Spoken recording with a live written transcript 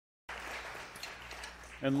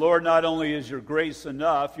And Lord, not only is your grace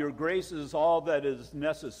enough, your grace is all that is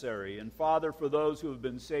necessary. And Father, for those who have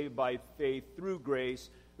been saved by faith through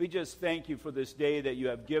grace, we just thank you for this day that you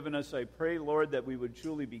have given us. I pray, Lord, that we would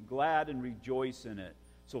truly be glad and rejoice in it.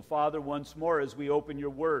 So, Father, once more, as we open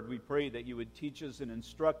your word, we pray that you would teach us and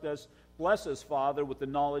instruct us. Bless us, Father, with the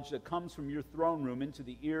knowledge that comes from your throne room into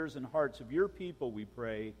the ears and hearts of your people, we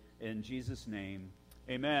pray, in Jesus' name.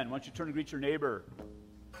 Amen. Why don't you turn and greet your neighbor?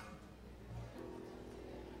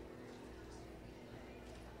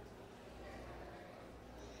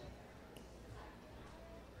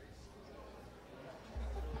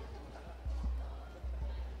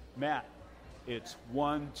 Matt, it's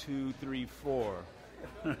 1, 2, 3, 4.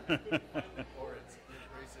 Or it's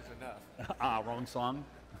grace is enough. Wrong song.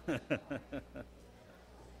 I lost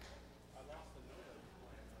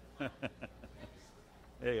the note.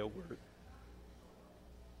 Hey, it'll work.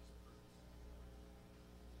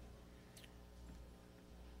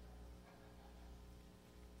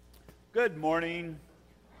 Good morning.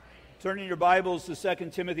 Turning your Bibles to 2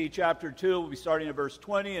 Timothy chapter 2, we'll be starting at verse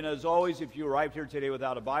 20. And as always, if you arrived here today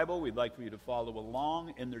without a Bible, we'd like for you to follow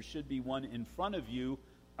along. And there should be one in front of you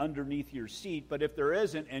underneath your seat. But if there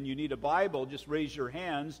isn't and you need a Bible, just raise your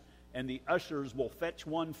hands and the ushers will fetch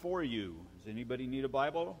one for you. Does anybody need a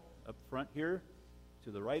Bible up front here to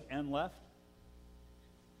the right and left?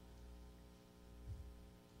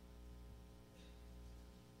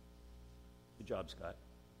 Good job, Scott.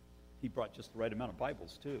 He brought just the right amount of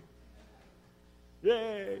Bibles, too.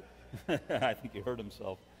 Yay! I think he hurt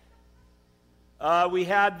himself. We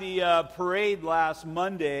had the parade last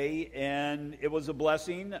Monday, and it was a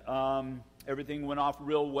blessing. Everything went off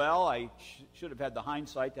real well. I should have had the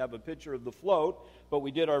hindsight to have a picture of the float, but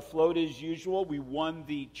we did our float as usual. We won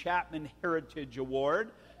the Chapman Heritage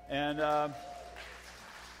Award, and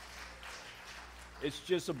it's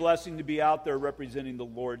just a blessing to be out there representing the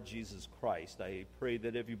Lord Jesus Christ. I pray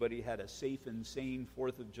that everybody had a safe and sane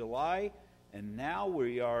 4th of July. And now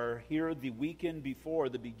we are here the weekend before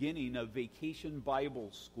the beginning of Vacation Bible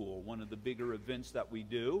School, one of the bigger events that we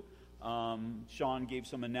do. Sean gave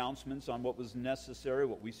some announcements on what was necessary,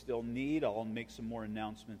 what we still need. I'll make some more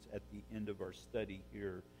announcements at the end of our study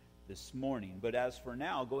here this morning. But as for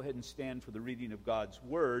now, go ahead and stand for the reading of God's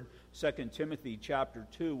Word. 2 Timothy chapter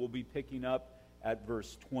 2, we'll be picking up at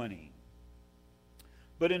verse 20.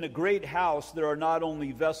 But in a great house there are not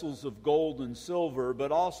only vessels of gold and silver,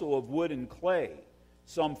 but also of wood and clay,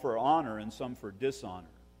 some for honor and some for dishonor.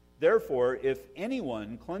 Therefore, if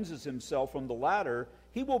anyone cleanses himself from the latter,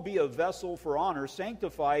 he will be a vessel for honor,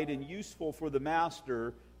 sanctified and useful for the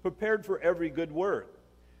master, prepared for every good work.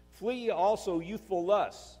 Flee also youthful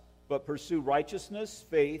lusts, but pursue righteousness,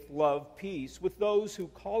 faith, love, peace, with those who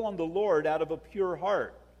call on the Lord out of a pure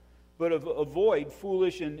heart. But avoid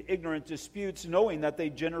foolish and ignorant disputes, knowing that they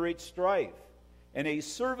generate strife. And a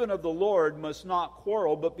servant of the Lord must not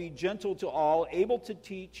quarrel, but be gentle to all, able to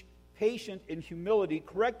teach, patient in humility,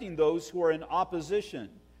 correcting those who are in opposition,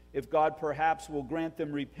 if God perhaps will grant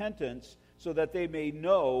them repentance, so that they may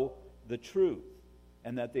know the truth,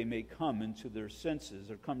 and that they may come to their senses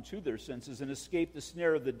and escape the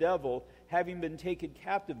snare of the devil, having been taken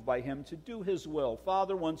captive by him to do his will.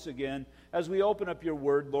 Father, once again, as we open up your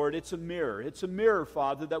word, Lord, it's a mirror. It's a mirror,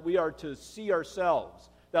 Father, that we are to see ourselves.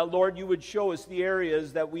 That, Lord, you would show us the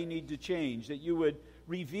areas that we need to change, that you would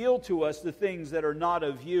reveal to us the things that are not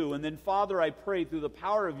of you. And then, Father, I pray through the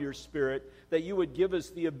power of your Spirit that you would give us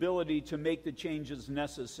the ability to make the changes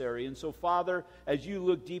necessary. And so, Father, as you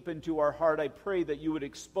look deep into our heart, I pray that you would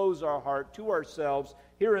expose our heart to ourselves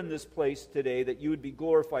here in this place today, that you would be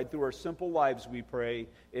glorified through our simple lives, we pray.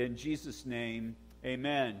 In Jesus' name,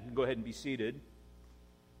 amen. Go ahead and be seated.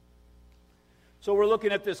 So we're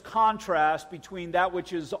looking at this contrast between that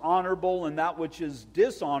which is honorable and that which is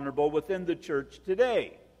dishonorable within the church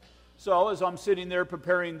today. So as I'm sitting there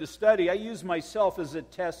preparing the study, I use myself as a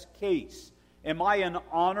test case. Am I an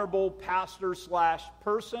honorable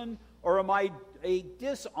pastor/person, or am I a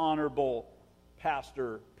dishonorable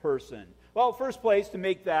pastor/person? Well, first place to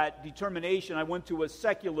make that determination, I went to a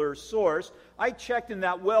secular source. I checked in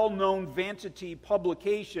that well-known vanity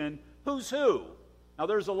publication, Who's Who. Now,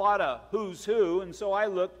 there's a lot of who's who, and so I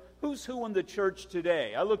looked, who's who in the church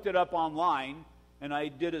today? I looked it up online, and I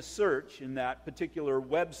did a search in that particular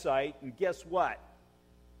website, and guess what?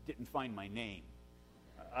 Didn't find my name.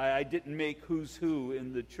 I didn't make who's who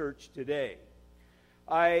in the church today.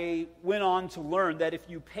 I went on to learn that if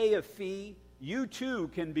you pay a fee, you too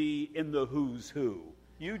can be in the who's who.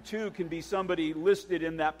 You too can be somebody listed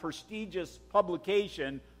in that prestigious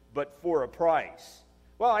publication, but for a price.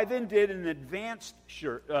 Well, I then did an advanced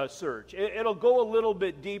search. It'll go a little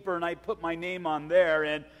bit deeper, and I put my name on there.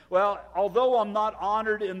 And, well, although I'm not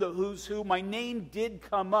honored in the who's who, my name did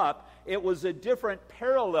come up. It was a different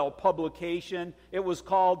parallel publication. It was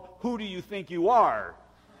called Who Do You Think You Are?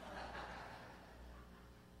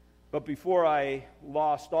 But before I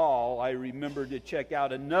lost all, I remembered to check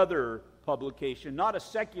out another publication, not a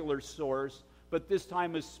secular source, but this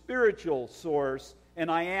time a spiritual source. And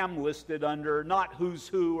I am listed under not who's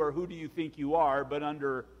who or who do you think you are, but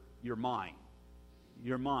under your mind.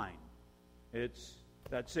 Your mind. It's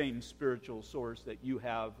that same spiritual source that you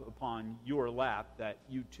have upon your lap, that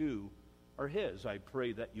you too are his. I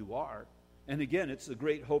pray that you are. And again, it's the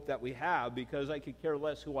great hope that we have, because I could care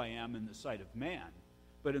less who I am in the sight of man.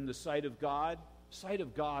 But in the sight of God,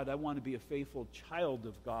 I want to be a faithful child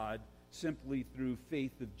of God simply through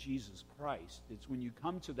faith of Jesus Christ. It's when you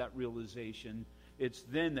come to that realization, it's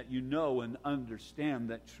then that you know and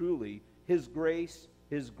understand that truly His grace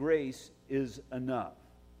is enough.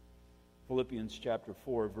 Philippians chapter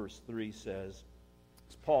 4, verse 3 says,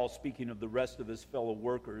 it's Paul speaking of the rest of his fellow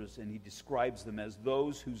workers, and he describes them as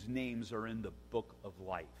those whose names are in the book of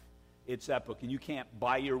life. It's that book, and you can't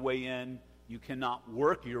buy your way in. You cannot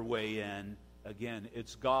work your way in. Again,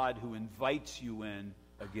 it's God who invites you in,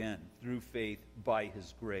 again, through faith by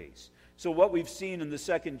His grace. So what we've seen in the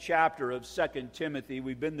second chapter of 2 Timothy,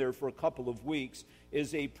 we've been there for a couple of weeks,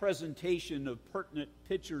 is a presentation of pertinent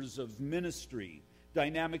pictures of ministry,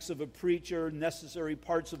 dynamics of a preacher, necessary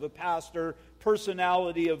parts of a pastor,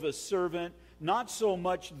 personality of a servant, not so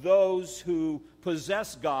much those who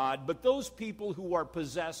possess God, but those people who are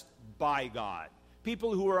possessed by God.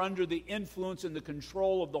 People who are under the influence and the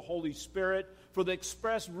control of the Holy Spirit for the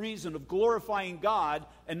express reason of glorifying God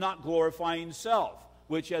and not glorifying self,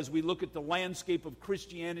 which, as we look at the landscape of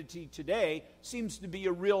Christianity today, seems to be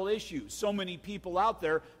a real issue. So many people out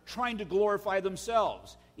there trying to glorify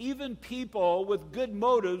themselves. Even people with good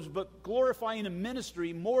motives, but glorifying a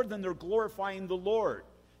ministry more than they're glorifying the Lord.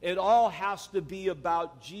 It all has to be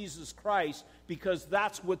about Jesus Christ, because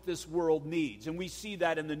that's what this world needs. And we see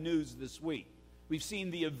that in the news this week. We've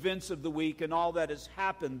seen the events of the week and all that has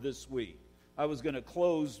happened this week. I was going to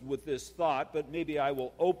close with this thought, but maybe I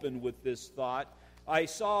will open with this thought. I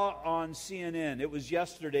saw on CNN, it was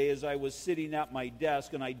yesterday as I was sitting at my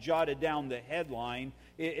desk, and I jotted down the headline.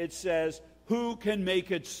 It says, "Who can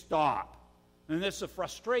make it stop?" And that's a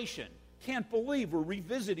frustration. Can't believe we're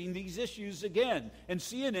revisiting these issues again. And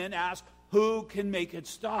CNN asked, who can make it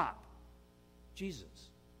stop? Jesus.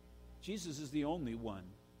 Jesus is the only one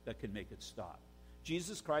that can make it stop.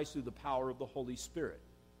 Jesus Christ through the power of the Holy Spirit.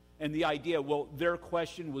 And the idea, well, their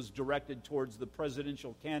question was directed towards the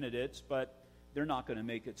presidential candidates, but they're not going to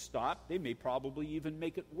make it stop. They may probably even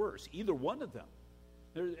make it worse, either one of them.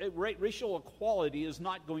 Racial equality is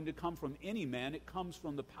not going to come from any man. It comes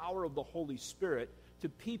from the power of the Holy Spirit to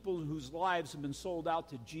people whose lives have been sold out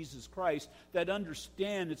to Jesus Christ, that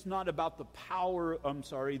understand it's not about the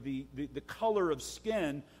the color of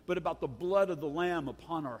skin, but about the blood of the Lamb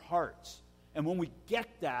upon our hearts. And when we get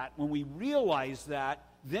that, when we realize that,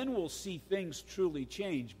 then we'll see things truly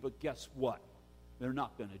change. But guess what? They're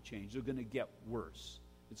not going to change. They're going to get worse.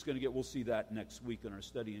 We'll see that next week in our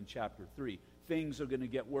study in chapter 3. Things are going to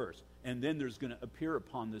get worse. And then there's going to appear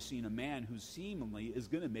upon the scene a man who seemingly is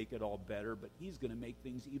going to make it all better, but he's going to make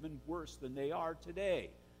things even worse than they are today.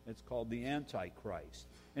 It's called the Antichrist.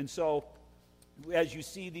 And so, as you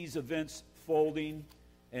see these events folding,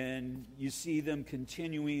 and you see them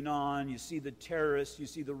continuing on, you see the terrorists, you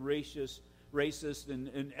see the racist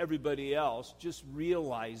and everybody else, just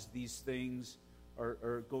realize these things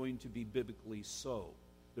are going to be biblically so.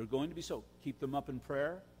 They're going to be so. Keep them up in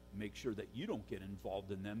prayer. Make sure that you don't get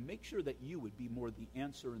involved in them. Make sure that you would be more the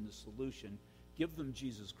answer and the solution. Give them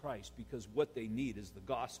Jesus Christ, because what they need is the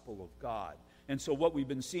gospel of God. And so what we've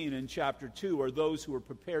been seeing in chapter 2 are those who are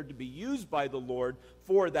prepared to be used by the Lord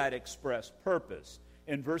for that express purpose.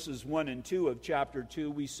 In verses 1 and 2 of chapter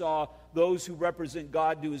 2, we saw those who represent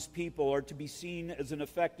God to His people are to be seen as an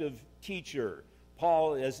effective teacher.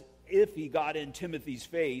 Paul, as if he got in Timothy's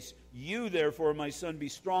face, "You therefore, my son, be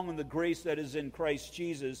strong in the grace that is in Christ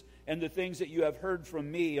Jesus, and the things that you have heard from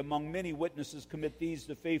me among many witnesses, commit these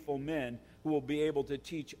to faithful men who will be able to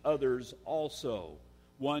teach others also."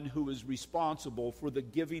 One who is responsible for the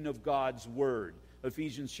giving of God's word.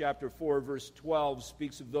 Ephesians chapter 4, verse 12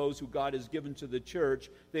 speaks of those who God has given to the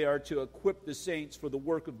church. They are to equip the saints for the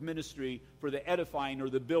work of ministry, for the edifying or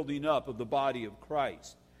the building up of the body of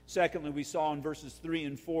Christ. Secondly, we saw in verses 3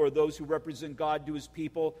 and 4, those who represent God to His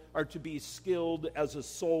people are to be skilled as a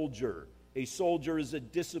soldier. A soldier is a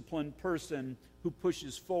disciplined person who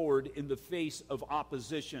pushes forward in the face of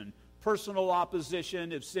opposition. Personal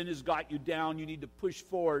opposition, if sin has got you down, you need to push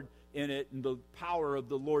forward in it in the power of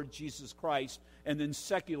the Lord Jesus Christ. And then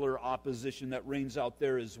secular opposition that reigns out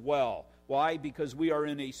there as well. Why? Because we are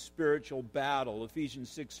in a spiritual battle. Ephesians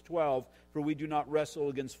 6:12, for we do not wrestle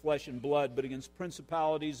against flesh and blood, but against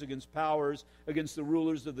principalities, against powers, against the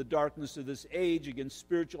rulers of the darkness of this age, against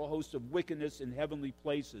spiritual hosts of wickedness in heavenly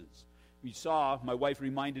places. We saw, my wife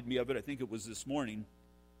reminded me of it, I think it was this morning,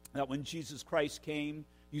 that when Jesus Christ came,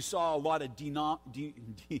 you saw a lot of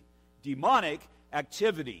demonic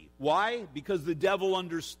activity. Why? Because the devil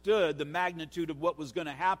understood the magnitude of what was going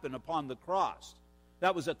to happen upon the cross.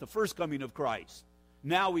 That was at the first coming of Christ.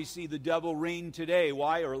 Now we see the devil reign today.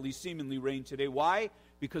 Why? Or at least seemingly reign today. Why?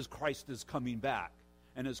 Because Christ is coming back.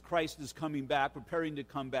 And as Christ is coming back, preparing to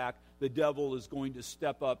come back, the devil is going to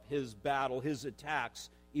step up his battle, his attacks,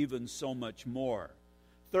 even so much more.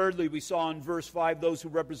 Thirdly, we saw in verse 5, those who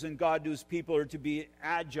represent God to his people are to be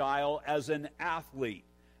agile as an athlete.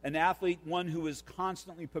 An athlete, one who is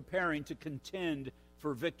constantly preparing to contend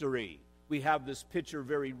for victory. We have this picture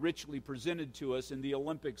very richly presented to us in the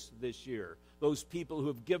Olympics this year. Those people who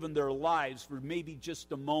have given their lives for maybe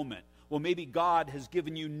just a moment. Well, maybe God has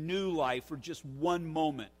given you new life for just one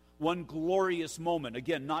moment, one glorious moment.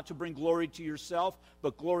 Again, not to bring glory to yourself,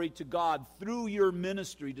 but glory to God through your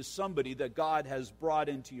ministry to somebody that God has brought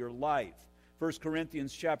into your life. 1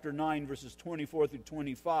 Corinthians chapter 9, verses 24 through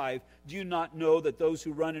 25, do you not know that those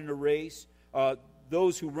who run in a race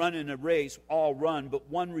all run, but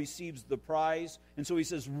one receives the prize? And so he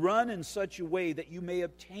says, run in such a way that you may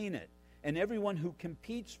obtain it. And everyone who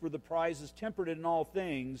competes for the prize is tempered in all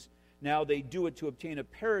things. Now they do it to obtain a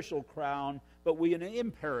perishable crown, but we an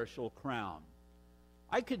imperishable crown.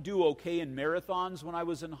 I could do okay in marathons when I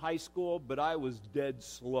was in high school, but I was dead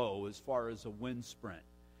slow as far as a wind sprint.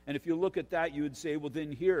 And if you look at that, you would say, well,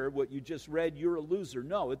 then here, what you just read, you're a loser.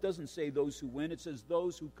 No, it doesn't say those who win. It says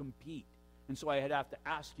those who compete. And so I'd have to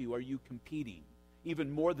ask you, are you competing?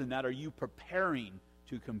 Even more than that, are you preparing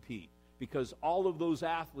to compete? Because all of those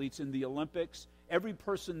athletes in the Olympics, every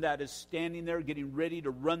person that is standing there getting ready to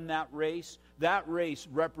run that race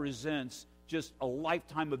represents just a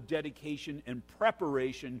lifetime of dedication and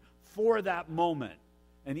preparation for that moment.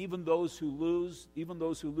 And even those who lose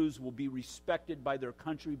will be respected by their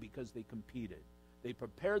country because they competed. They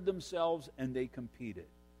prepared themselves and they competed.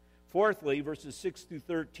 Fourthly, verses 6 through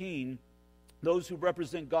 13, those who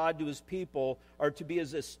represent God to his people are to be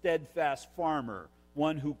as a steadfast farmer,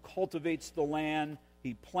 one who cultivates the land,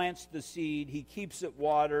 he plants the seed, he keeps it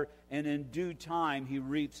water, and in due time he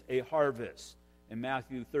reaps a harvest. In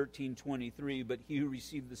Matthew 13:23, but he who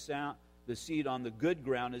received the seed on the good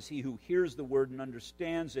ground is he who hears the word and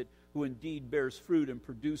understands it, who indeed bears fruit and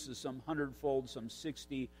produces some 100-fold, some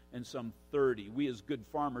 60, and some 30. We as good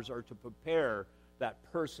farmers are to prepare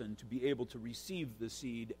that person to be able to receive the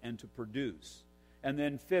seed and to produce. And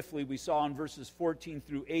then fifthly, we saw in verses 14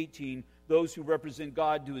 through 18, those who represent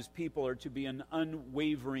God to his people are to be an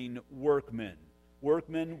unwavering workman.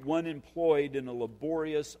 Workman, one employed in a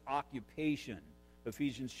laborious occupation.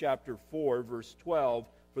 Ephesians chapter 4, verse 12,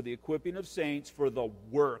 for the equipping of saints for the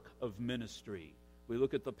work of ministry. We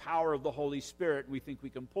look at the power of the Holy Spirit and we think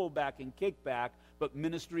we can pull back and kick back, but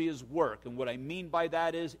ministry is work. And what I mean by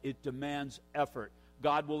that is it demands effort.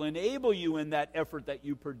 God will enable you in that effort that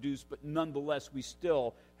you produce, but nonetheless we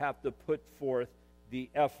still have to put forth the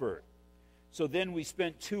effort. So then we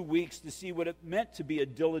spent 2 weeks to see what it meant to be a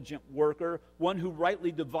diligent worker, one who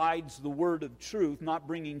rightly divides the word of truth, not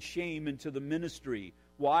bringing shame into the ministry.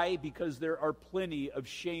 Why? Because there are plenty of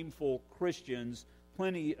shameful Christians,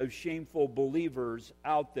 plenty of shameful believers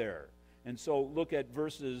out there. And so look at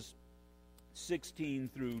verses 16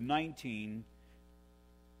 through 19.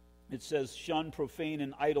 It says, shun profane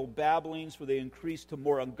and idle babblings, for they increase to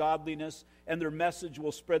more ungodliness, and their message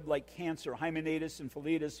will spread like cancer. Hymenaeus and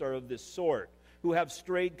Philetus are of this sort, who have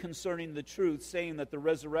strayed concerning the truth, saying that the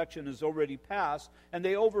resurrection is already past, and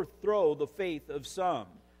they overthrow the faith of some.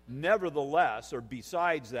 Nevertheless, or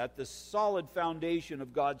besides that, the solid foundation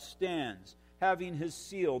of God stands, having his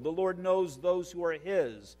seal. The Lord knows those who are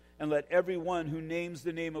his, and let everyone who names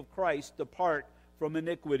the name of Christ depart from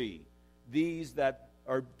iniquity. These that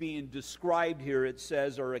are being described here, it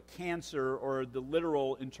says, are a cancer, or the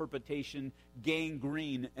literal interpretation,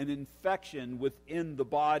 gangrene, an infection within the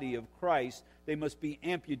body of Christ. They must be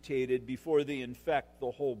amputated before they infect the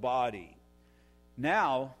whole body.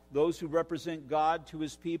 Now, those who represent God to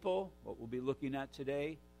his people, what we'll be looking at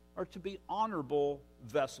today, are to be honorable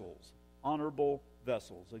vessels. Honorable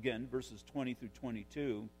vessels. Again, verses 20 through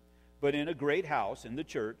 22. But in a great house, in the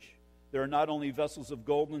church, There are not only vessels of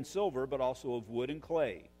gold and silver, but also of wood and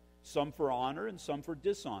clay, some for honor and some for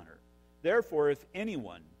dishonor. Therefore, if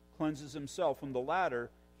anyone cleanses himself from the latter,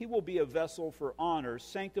 he will be a vessel for honor,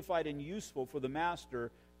 sanctified and useful for the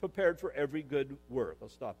master, prepared for every good work. I'll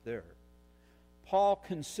stop there. Paul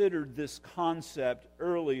considered this concept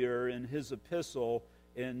earlier in his epistle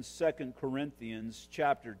in 2 Corinthians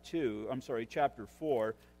chapter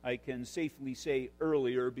 4. I can safely say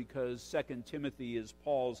earlier because 2 Timothy is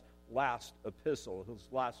Paul's last epistle, his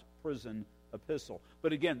last prison epistle.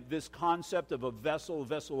 But again, this concept of a vessel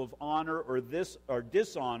of honor or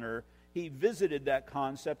dishonor, he visited that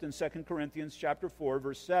concept in 2 Corinthians chapter 4,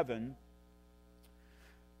 verse 7.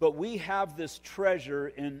 But we have this treasure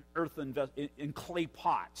in in clay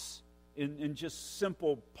pots, in just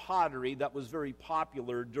simple pottery that was very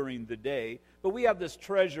popular during the day. But we have this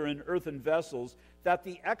treasure in earthen vessels, that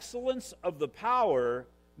the excellence of the power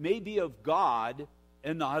may be of God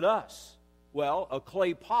and not us. Well, a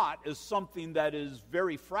clay pot is something that is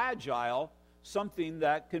very fragile, something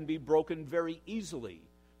that can be broken very easily.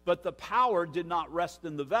 But the power did not rest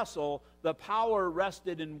in the vessel. The power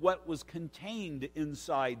rested in what was contained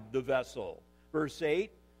inside the vessel. Verse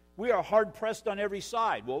 8, we are hard-pressed on every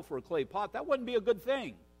side. Well, for a clay pot, that wouldn't be a good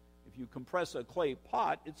thing. If you compress a clay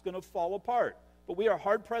pot, it's going to fall apart. But we are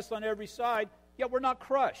hard-pressed on every side, yet we're not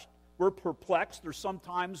crushed. We're perplexed, or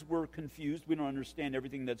sometimes we're confused. We don't understand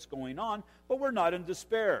everything that's going on, but we're not in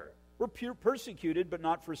despair. We're persecuted, but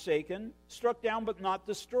not forsaken, struck down, but not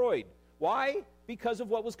destroyed. Why? Because of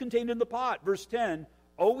what was contained in the pot. Verse 10,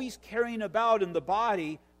 always carrying about in the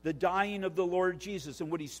body the dying of the Lord Jesus.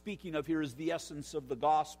 And what he's speaking of here is the essence of the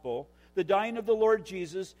gospel. The dying of the Lord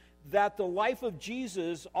Jesus, that the life of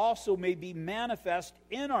Jesus also may be manifest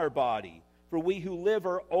in our body. For we who live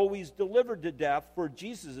are always delivered to death for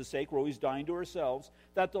Jesus' sake. We're always dying to ourselves.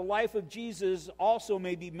 That the life of Jesus also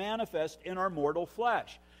may be manifest in our mortal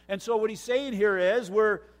flesh. And so what he's saying here is,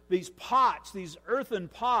 we're these pots, these earthen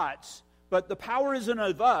pots, but the power isn't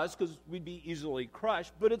of us, because we'd be easily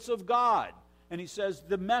crushed, but it's of God. And he says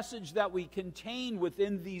the message that we contain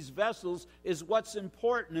within these vessels is what's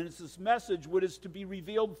important, and it's this message what is to be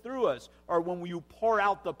revealed through us. Or when you pour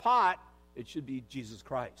out the pot, it should be Jesus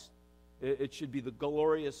Christ. It should be the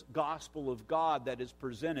glorious gospel of God that is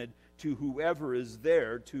presented to whoever is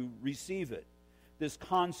there to receive it. This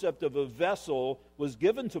concept of a vessel was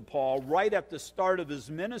given to Paul right at the start of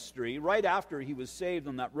his ministry, right after he was saved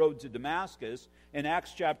on that road to Damascus. In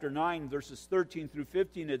Acts chapter 9, verses 13 through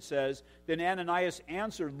 15, it says, Then Ananias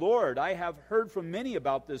answered, Lord, I have heard from many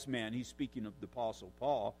about this man. He's speaking of the Apostle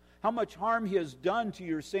Paul. How much harm he has done to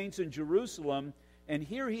your saints in Jerusalem. And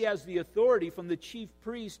here he has the authority from the chief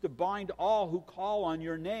priest to bind all who call on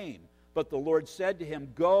your name. But the Lord said to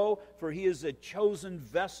him, Go, for he is a chosen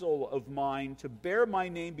vessel of mine to bear my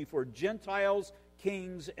name before Gentiles,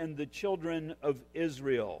 kings, and the children of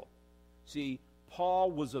Israel. See,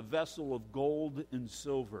 Paul was a vessel of gold and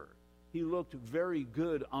silver. He looked very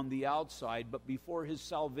good on the outside, but before his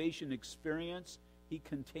salvation experience, he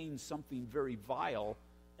contained something very vile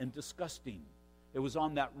and disgusting. It was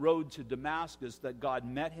on that road to Damascus that God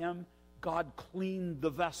met him. God cleaned the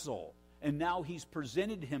vessel. And now he's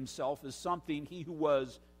presented himself as something, he who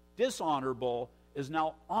was dishonorable is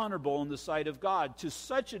now honorable in the sight of God, to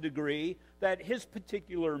such a degree that his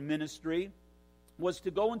particular ministry was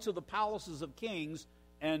to go into the palaces of kings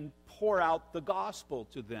and pour out the gospel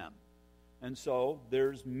to them. And so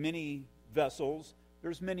there's many vessels,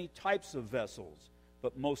 there's many types of vessels.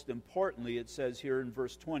 But most importantly, it says here in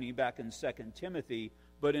verse 20, back in 2 Timothy,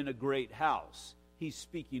 but in a great house. He's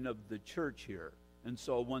speaking of the church here. And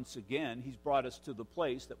so once again, he's brought us to the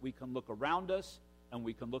place that we can look around us and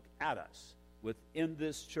we can look at us within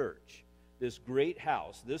this church, this great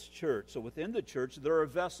house, this church. So within the church, there are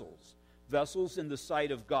vessels. Vessels in the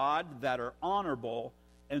sight of God that are honorable,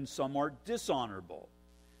 and some are dishonorable.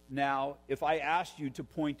 Now, if I asked you to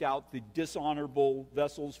point out the dishonorable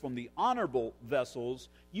vessels from the honorable vessels,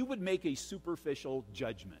 you would make a superficial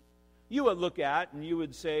judgment. You would look at and you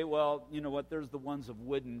would say, well, you know what, there's the ones of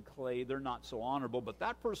wood and clay, they're not so honorable, but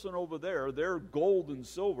that person over there, they're gold and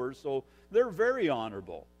silver, so they're very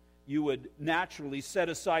honorable. You would naturally set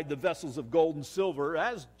aside the vessels of gold and silver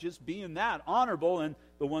as just being that honorable, and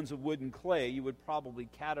the ones of wood and clay you would probably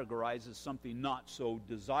categorize as something not so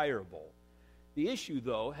desirable. The issue,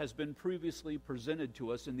 though, has been previously presented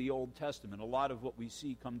to us in the Old Testament. A lot of what we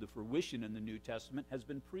see come to fruition in the New Testament has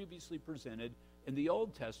been previously presented in the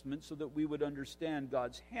Old Testament so that we would understand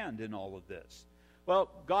God's hand in all of this. Well,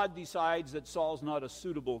 God decides that Saul's not a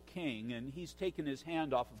suitable king, and he's taken his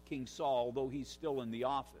hand off of King Saul, although he's still in the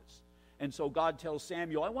office. And so God tells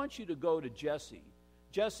Samuel, I want you to go to Jesse.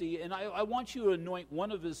 Jesse, and I want you to anoint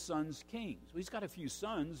one of his sons kings. Well, he's got a few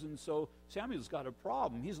sons, and so Samuel's got a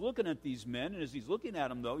problem. He's looking at these men, and as he's looking at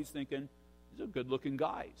them, though, he's thinking, these are good-looking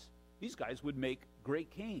guys. These guys would make great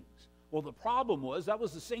kings. Well, the problem was that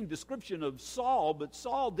was the same description of Saul, but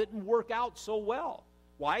Saul didn't work out so well.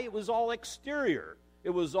 Why? It was all exterior. It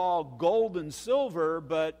was all gold and silver,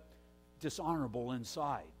 but dishonorable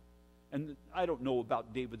inside. And I don't know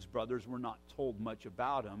about David's brothers. We're not told much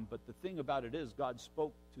about them. But the thing about it is God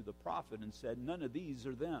spoke to the prophet and said, none of these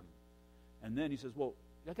are them. And then he says, well,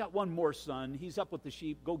 I got one more son. He's up with the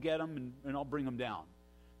sheep. Go get him, and I'll bring him down.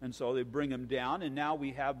 And so they bring him down, and now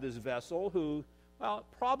we have this vessel who, well,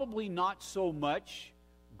 probably not so much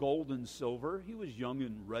gold and silver. He was young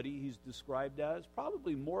and ruddy, he's described as.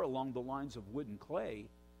 Probably more along the lines of wood and clay.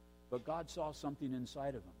 But God saw something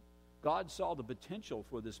inside of him. God saw the potential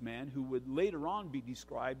for this man who would later on be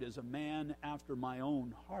described as a man after my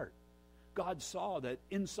own heart. God saw that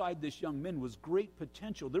inside this young man was great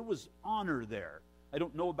potential. There was honor there. I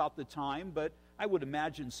don't know about the time, but I would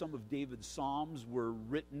imagine some of David's psalms were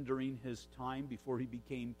written during his time before he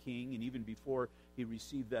became king and even before he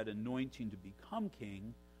received that anointing to become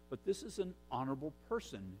king. But this is an honorable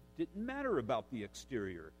person. Didn't matter about the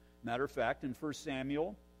exterior. Matter of fact, in 1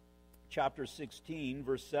 Samuel chapter 16,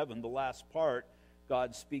 verse 7, the last part,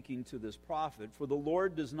 God speaking to this prophet, for the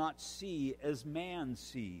Lord does not see as man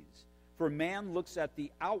sees. For man looks at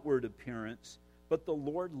the outward appearance, but the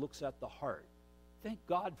Lord looks at the heart. Thank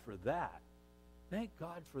God for that. Thank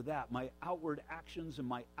God for that. My outward actions and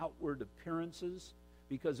my outward appearances,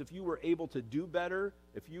 because if you were able to do better,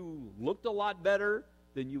 if you looked a lot better,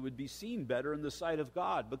 then you would be seen better in the sight of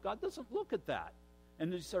God. But God doesn't look at that.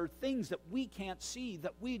 And these are things that we can't see,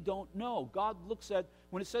 that we don't know. God looks at,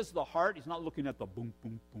 when it says the heart, he's not looking at the boom,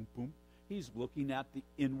 boom, boom, boom. He's looking at the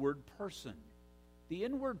inward person. The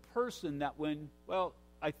inward person that when, well,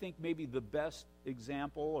 I think maybe the best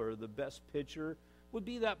example or the best picture would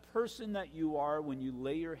be that person that you are when you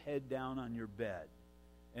lay your head down on your bed.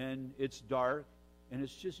 And it's dark, and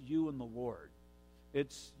it's just you and the Lord.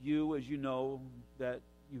 It's you, as you know, that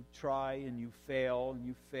you try and you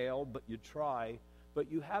fail, but you try. But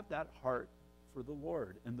you have that heart for the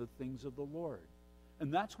Lord and the things of the Lord.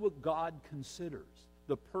 And that's what God considers,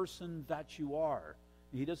 the person that you are.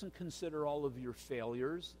 He doesn't consider all of your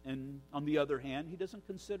failures. And on the other hand, he doesn't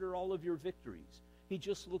consider all of your victories. He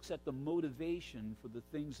just looks at the motivation for the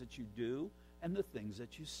things that you do and the things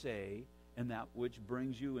that you say, and that which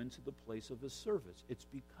brings you into the place of his service. It's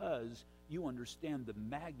because you understand the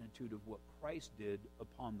magnitude of what Christ did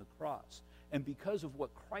upon the cross. And because of what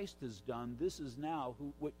Christ has done, this is now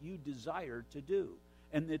what you desire to do.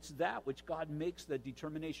 And it's that which God makes the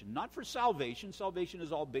determination. Not for salvation. Salvation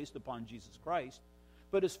is all based upon Jesus Christ.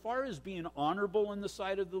 But as far as being honorable in the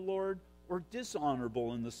sight of the Lord or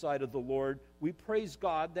dishonorable in the sight of the Lord, we praise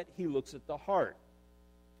God that he looks at the heart.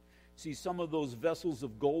 See, some of those vessels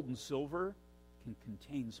of gold and silver can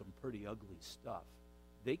contain some pretty ugly stuff.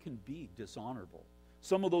 They can be dishonorable.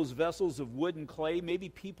 Some of those vessels of wood and clay, maybe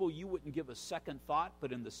people you wouldn't give a second thought,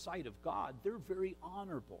 but in the sight of God, they're very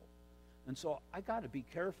honorable. And so I got to be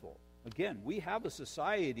careful. Again, we have a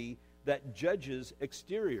society that judges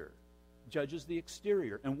the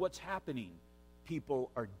exterior. And what's happening? People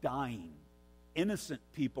are dying. Innocent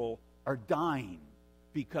people are dying.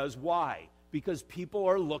 Because why? Because people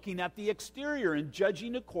are looking at the exterior and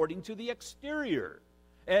judging according to the exterior.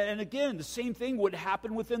 And again, the same thing would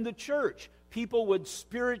happen within the church. People would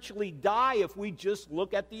spiritually die if we just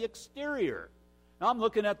look at the exterior. Now I'm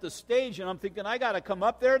looking at the stage and I'm thinking, I got to come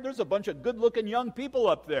up there. There's a bunch of good-looking young people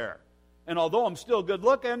up there. And although I'm still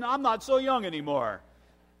good-looking, I'm not so young anymore.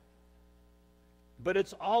 But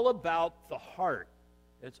it's all about the heart.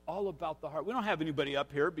 It's all about the heart. We don't have anybody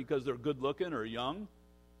up here because they're good-looking or young.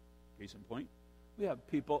 Case in point. We have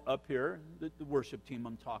people up here, the worship team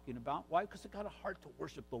I'm talking about. Why? Because they got a heart to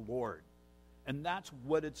worship the Lord. And that's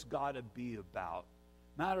what it's got to be about.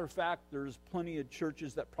 Matter of fact, there's plenty of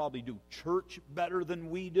churches that probably do church better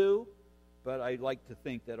than we do. But I like to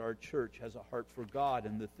think that our church has a heart for God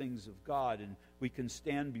and the things of God. And we can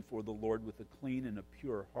stand before the Lord with a clean and a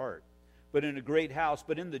pure heart. But in a great house,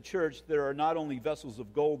 but in the church, there are not only vessels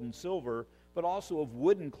of gold and silver, but also of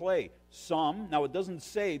wood and clay. Some, now it doesn't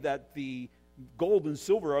say that the gold and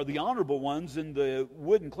silver are the honorable ones and the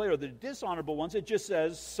wood and clay are the dishonorable ones. It just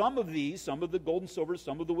says some of these, some of the gold and silver,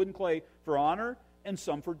 some of the wood and clay for honor and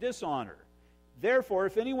some for dishonor. Therefore,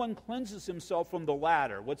 if anyone cleanses himself from the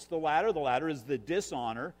latter, what's the latter? The latter is the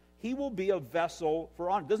dishonor. He will be a vessel for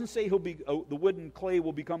honor. It doesn't say he'll be the wood and clay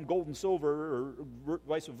will become gold and silver or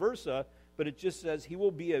vice versa. but it just says he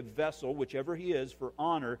will be a vessel, whichever he is, for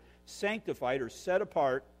honor, sanctified or set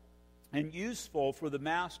apart, and useful for the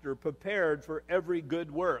master, prepared for every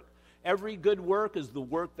good work. Every good work is the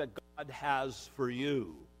work that God has for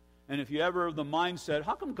you. And if you ever have the mindset,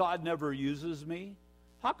 how come God never uses me?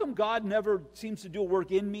 How come God never seems to do a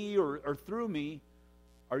work in me or through me?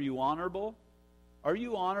 Are you honorable? Are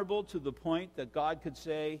you honorable to the point that God could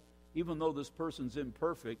say, even though this person's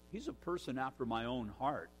imperfect, he's a person after my own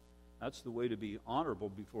heart? That's the way to be honorable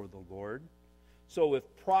before the Lord. So if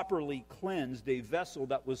properly cleansed, a vessel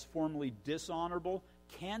that was formerly dishonorable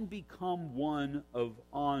can become one of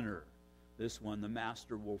honor. This one the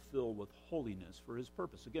master will fill with holiness for his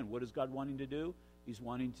purpose. Again, what is God wanting to do? He's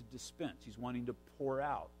wanting to dispense. He's wanting to pour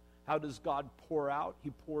out. How does God pour out?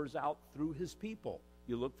 He pours out through his people.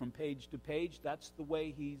 You look from page to page, that's the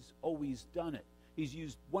way he's always done it. He's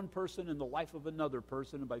used one person in the life of another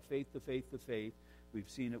person, and by faith to faith to faith, we've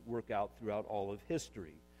seen it work out throughout all of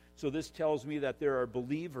history. So this tells me that there are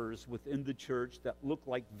believers within the church that look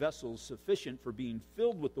like vessels sufficient for being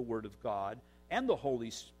filled with the Word of God and the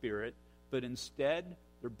Holy Spirit, but instead,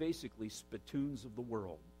 they're basically spittoons of the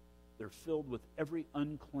world. They're filled with every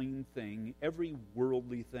unclean thing, every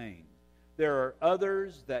worldly thing. There are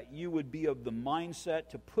others that you would be of the mindset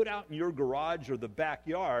to put out in your garage or the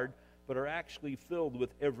backyard, but are actually filled with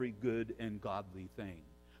every good and godly thing.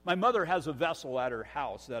 My mother has a vessel at her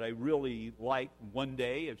house that I really like. One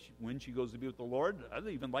day, when she goes to be with the Lord, I'd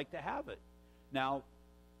even like to have it. Now,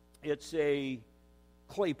 it's a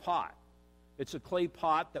clay pot. It's a clay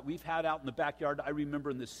pot that we've had out in the backyard. I remember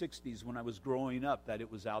in the 60s when I was growing up that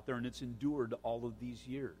it was out there, and it's endured all of these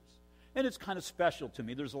years. And it's kind of special to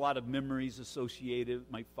me. There's a lot of memories associated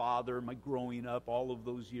with my father, my growing up, all of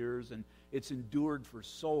those years, and it's endured for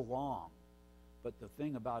so long. But the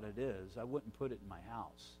thing about it is, I wouldn't put it in my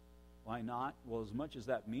house. Why not? Well, as much as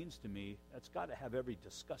that means to me, that's got to have every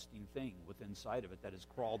disgusting thing within inside of it that has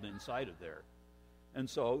crawled inside of there. And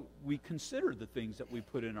so we consider the things that we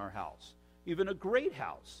put in our house. Even a great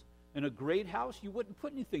house. In a great house, you wouldn't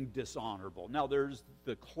put anything dishonorable. Now, there's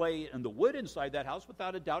the clay and the wood inside that house.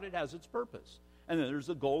 Without a doubt, it has its purpose. And then there's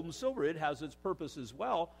the gold and silver. It has its purpose as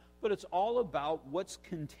well. But it's all about what's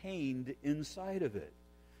contained inside of it.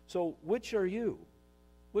 So which are you?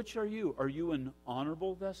 Which are you? Are you an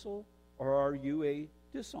honorable vessel or are you a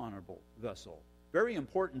dishonorable vessel? Very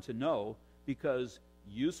important to know, because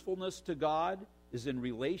usefulness to God is in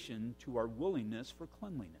relation to our willingness for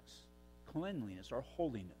cleanliness, our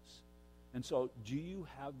holiness. And so, do you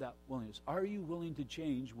have that willingness? Are you willing to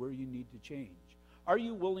change where you need to change? Are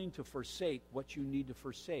you willing to forsake what you need to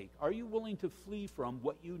forsake? Are you willing to flee from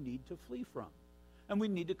what you need to flee from? And we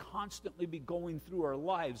need to constantly be going through our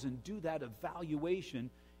lives and do that evaluation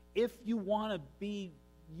if you want to be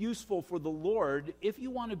useful for the Lord, if you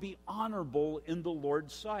want to be honorable in the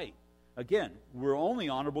Lord's sight. Again, we're only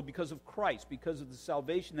honorable because of Christ, because of the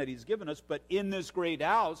salvation that he's given us. But in this great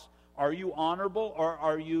house, are you honorable or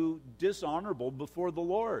are you dishonorable before the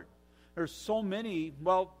Lord? There's so many,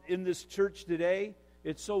 in this church today,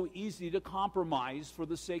 it's so easy to compromise for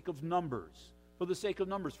the sake of numbers. For the sake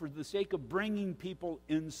of bringing people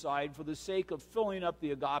inside, for the sake of filling up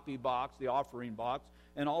the agape box, the offering box,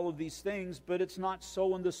 and all of these things, but it's not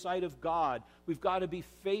so in the sight of God. We've got to be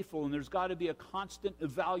faithful, and there's got to be a constant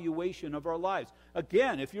evaluation of our lives.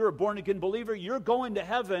 Again, if you're a born-again believer, you're going to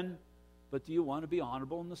heaven, but do you want to be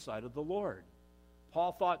honorable in the sight of the Lord?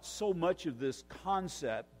 Paul thought so much of this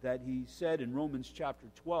concept that he said in Romans chapter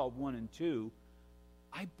 12, 1 and 2,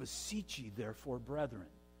 I beseech ye therefore, brethren.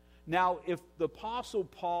 Now, if the Apostle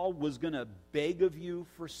Paul was going to beg of you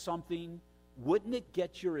for something, wouldn't it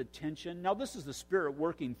get your attention? Now, this is the Spirit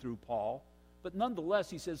working through Paul, but nonetheless,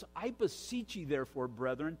 he says, I beseech ye therefore,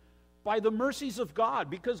 brethren, by the mercies of God,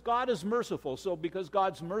 because God is merciful. So because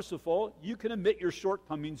God's merciful, you can admit your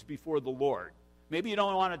shortcomings before the Lord. Maybe you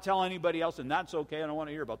don't want to tell anybody else, and that's okay. I don't want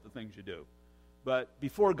to hear about the things you do. But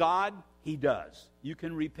before God, he does. You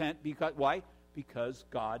can repent because, why? Because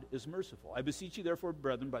God is merciful. I beseech you, therefore,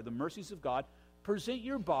 brethren, by the mercies of God, present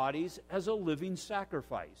your bodies as a living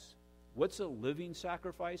sacrifice. What's a living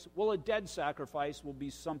sacrifice? Well, a dead sacrifice will be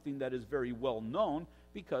something that is very well known,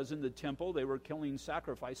 because in the temple they were killing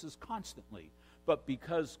sacrifices constantly. But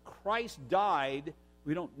because Christ died,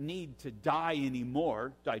 we don't need to die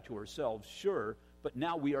anymore. Die to ourselves, sure, but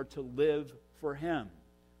now we are to live for him.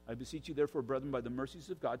 I beseech you, therefore, brethren, by the mercies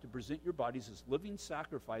of God, to present your bodies as living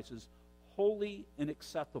sacrifices, holy and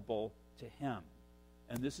acceptable to him.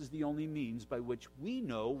 And this is the only means by which we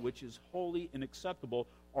know which is holy and acceptable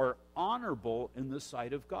or honorable in the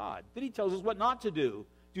sight of God. Then he tells us what not to do.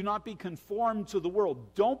 Do not be conformed to the world.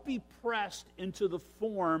 Don't be pressed into the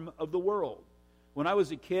form of the world. When I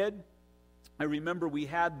was a kid, I remember we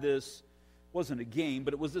had this, wasn't a game,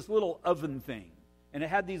 but it was this little oven thing. And it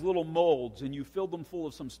had these little molds, and you filled them full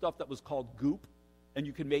of some stuff that was called goop, and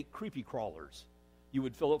you could make creepy crawlers. You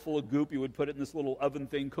would fill it full of goop, you would put it in this little oven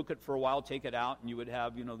thing, cook it for a while, take it out, and you would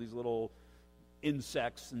have, these little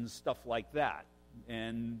insects and stuff like that.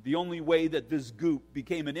 And the only way that this goop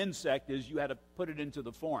became an insect is you had to put it into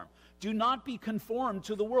the form. Do not be conformed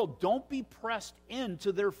to the world. Don't be pressed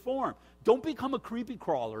into their form. Don't become a creepy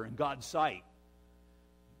crawler in God's sight,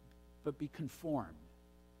 but be conformed.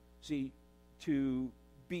 See, to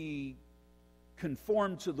be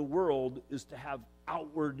conformed to the world is to have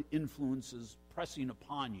outward influences pressing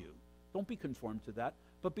upon you. Don't be conformed to that,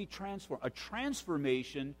 but be transformed. A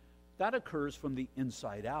transformation, that occurs from the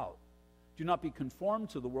inside out. Do not be conformed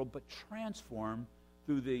to the world, but transform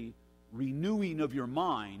through the renewing of your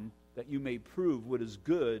mind, that you may prove what is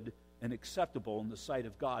good and acceptable in the sight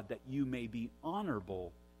of God, that you may be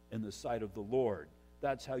honorable in the sight of the Lord.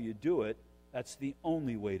 That's how you do it. That's the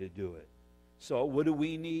only way to do it. So what do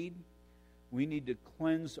we need? We need to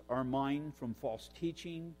cleanse our mind from false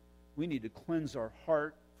teaching. We need to cleanse our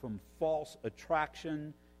heart from false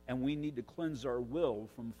attraction. And we need to cleanse our will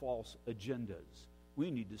from false agendas. We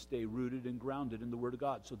need to stay rooted and grounded in the Word of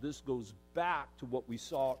God. So this goes back to what we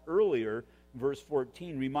saw earlier, verse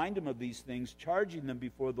 14. Remind him of these things, charging them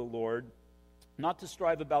before the Lord, not to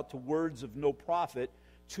strive about to words of no profit,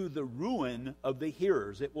 to the ruin of the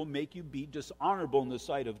hearers. It will make you be dishonorable in the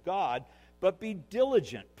sight of God, but be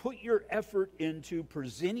diligent. Put your effort into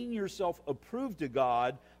presenting yourself approved to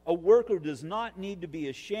God, a worker does not need to be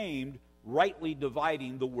ashamed, rightly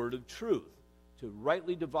dividing the word of truth. To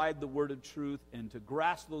rightly divide the word of truth and to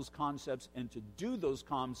grasp those concepts and to do those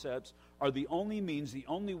concepts are the only means, the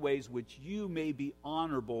only ways which you may be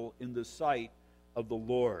honorable in the sight of the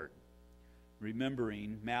Lord.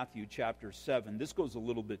 Remembering Matthew chapter 7, this goes a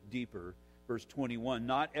little bit deeper. Verse 21,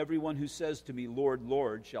 not everyone who says to me, Lord,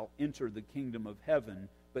 Lord, shall enter the kingdom of heaven,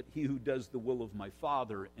 but he who does the will of my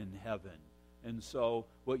Father in heaven. And so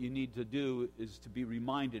what you need to do is to be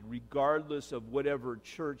reminded, regardless of whatever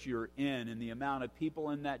church you're in and the amount of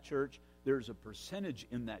people in that church, there's a percentage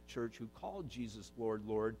in that church who call Jesus Lord,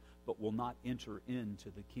 Lord, but will not enter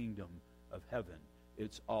into the kingdom of heaven.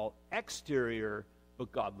 It's all exterior,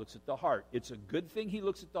 but God looks at the heart. It's a good thing he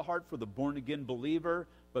looks at the heart for the born-again believer,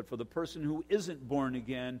 but for the person who isn't born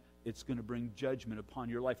again, it's going to bring judgment upon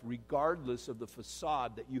your life, regardless of the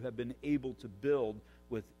facade that you have been able to build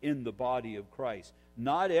within the body of Christ.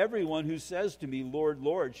 Not everyone who says to me, Lord,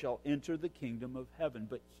 Lord, shall enter the kingdom of heaven,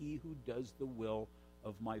 but he who does the will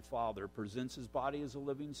of my Father, presents his body as a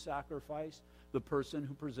living sacrifice, the person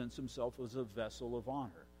who presents himself as a vessel of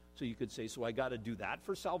honor. So you could say, so I got to do that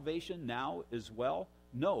for salvation now as well?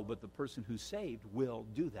 No, but the person who's saved will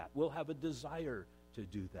do that, will have a desire to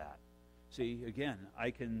do that. See, again, I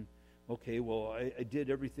did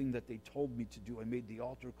everything that they told me to do. I made the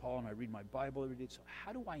altar call and I read my Bible every day. So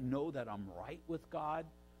how do I know that I'm right with God?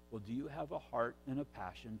 Well, do you have a heart and a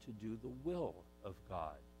passion to do the will of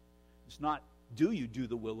God? It's not do you do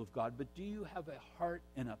the will of God, but do you have a heart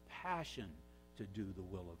and a passion to do the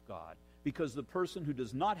will of God? Because the person who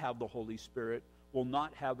does not have the Holy Spirit will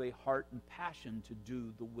not have a heart and passion to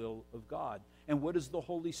do the will of God. And what is the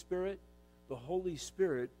Holy Spirit? The Holy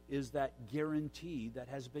Spirit is that guarantee that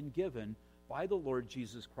has been given by the Lord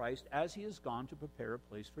Jesus Christ as he has gone to prepare a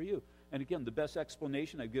place for you. And again, the best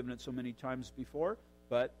explanation, I've given it so many times before,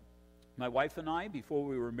 but my wife and I, before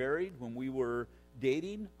we were married, when we were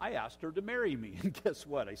dating, I asked her to marry me. And guess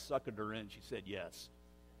what? I suckered her in. She said yes.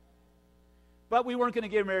 But we weren't going to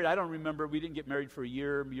get married. I don't remember. We didn't get married for a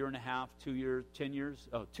year and a half, 2 years, 10 years.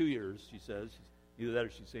 Oh, 2 years, she says. Either that or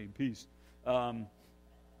she's saying peace.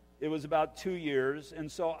 It was about 2 years,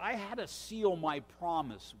 and so I had to seal my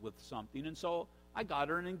promise with something, and so I got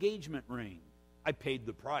her an engagement ring. I paid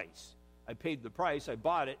the price. I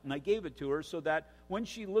bought it, and I gave it to her so that when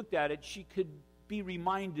she looked at it, she could be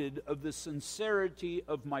reminded of the sincerity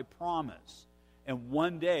of my promise. And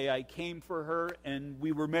one day I came for her, and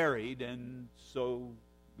we were married, and so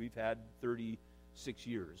we've had 36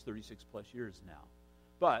 plus years now.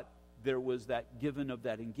 But there was that giving of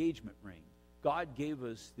that engagement ring. God gave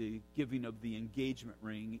us the giving of the engagement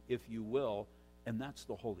ring, if you will, and that's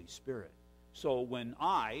the Holy Spirit. So when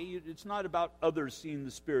it's not about others seeing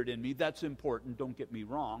the Spirit in me. That's important, don't get me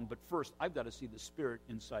wrong. But first, I've got to see the Spirit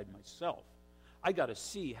inside myself. I got to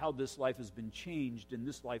see how this life has been changed and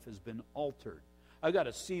this life has been altered. I've got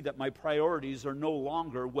to see that my priorities are no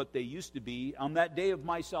longer what they used to be. On that day of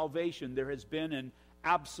my salvation, there has been an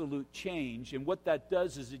absolute change. And what that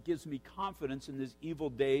does is it gives me confidence in these evil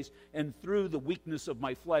days and through the weakness of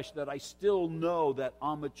my flesh that I still know that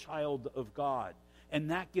I'm a child of God. And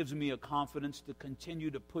that gives me a confidence to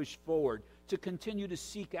continue to push forward, to continue to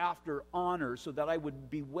seek after honor so that I would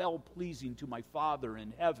be well-pleasing to my Father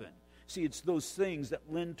in heaven. See, it's those things that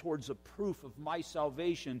lend towards a proof of my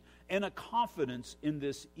salvation and a confidence in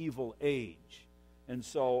this evil age. And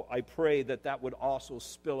so I pray that that would also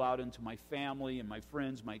spill out into my family and my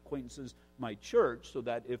friends, my acquaintances, my church, so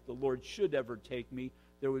that if the Lord should ever take me,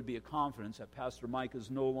 there would be a confidence that Pastor Mike is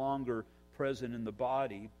no longer present in the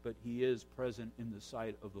body, but he is present in the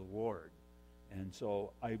sight of the Lord. And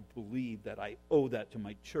so I believe that I owe that to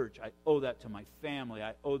my church. I owe that to my family.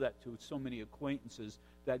 I owe that to so many acquaintances,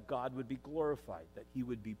 that God would be glorified, that he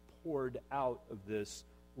would be poured out of this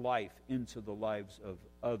life into the lives of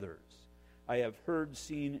others. I have heard,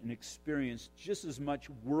 seen, and experienced just as much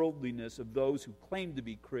worldliness of those who claim to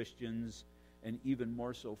be Christians, and even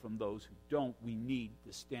more so from those who don't. We need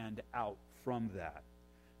to stand out from that.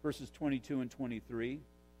 Verses 22 and 23.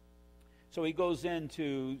 So he goes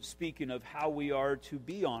into speaking of how we are to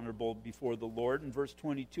be honorable before the Lord. In verse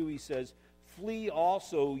 22 he says, "Flee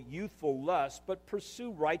also youthful lust, but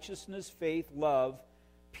pursue righteousness, faith, love,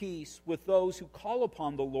 peace with those who call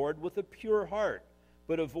upon the Lord with a pure heart.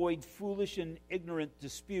 But avoid foolish and ignorant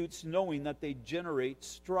disputes, knowing that they generate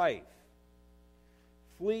strife."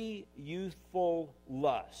 Flee youthful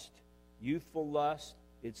lust. Youthful lust,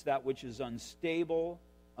 it's that which is unstable,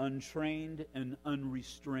 untrained, and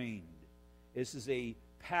unrestrained. This is a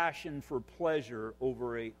passion for pleasure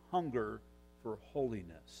over a hunger for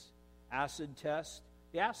holiness. Acid test.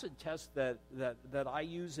 The acid test that I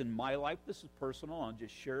use in my life, this is personal, I'll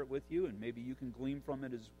just share it with you, and maybe you can glean from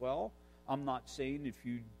it as well. I'm not saying if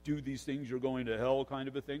you do these things you're going to hell kind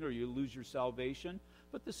of a thing, or you lose your salvation,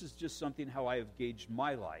 but this is just something how I have gauged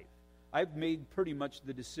my life. I've made pretty much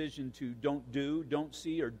the decision to don't do, don't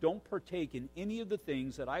see, or don't partake in any of the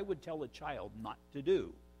things that I would tell a child not to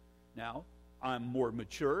do. Now, I'm more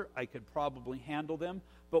mature, I could probably handle them,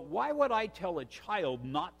 but why would I tell a child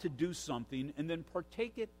not to do something and then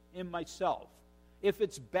partake it in myself? If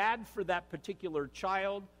it's bad for that particular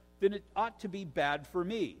child, then it ought to be bad for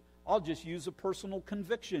me. I'll just use a personal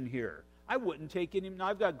conviction here. I wouldn't take any.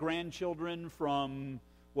 I've got grandchildren from,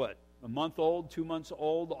 a month old, 2 months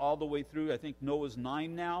old, all the way through. I think Noah's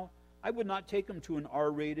 9 now. I would not take them to an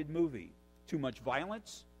R-rated movie. Too much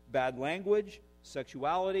violence, bad language,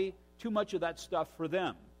 sexuality, too much of that stuff for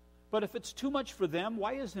them. But if it's too much for them,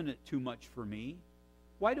 why isn't it too much for me?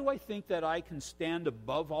 Why do I think that I can stand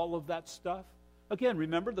above all of that stuff? Again,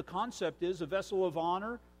 remember, the concept is a vessel of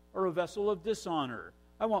honor or a vessel of dishonor.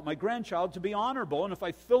 I want my grandchild to be honorable, and if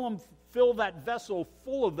I fill that vessel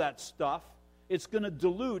full of that stuff, it's going to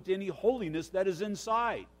dilute any holiness that is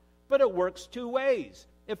inside. But it works two ways.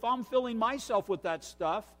 If I'm filling myself with that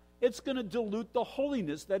stuff, it's going to dilute the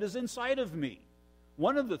holiness that is inside of me.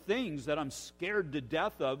 One of the things that I'm scared to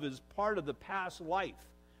death of is part of the past life.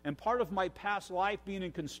 And part of my past life, being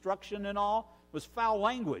in construction and all, was foul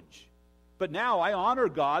language. But now I honor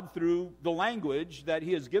God through the language that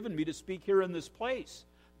he has given me to speak here in this place.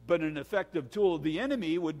 But an effective tool of the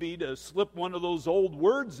enemy would be to slip one of those old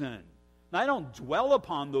words in. Now, I don't dwell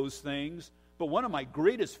upon those things, but one of my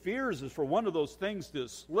greatest fears is for one of those things to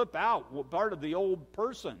slip out, part of the old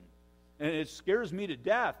person. And it scares me to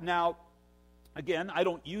death. Now, again, I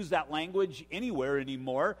don't use that language anywhere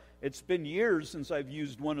anymore. It's been years since I've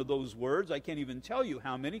used one of those words. I can't even tell you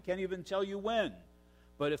how many, can't even tell you when.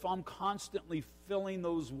 But if I'm constantly filling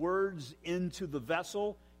those words into the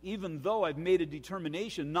vessel, even though I've made a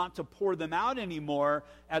determination not to pour them out anymore,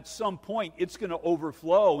 at some point it's going to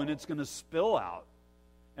overflow and it's going to spill out.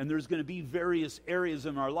 And there's going to be various areas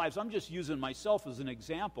in our lives. I'm just using myself as an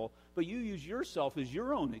example, but you use yourself as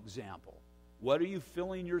your own example. What are you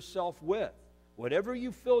filling yourself with? Whatever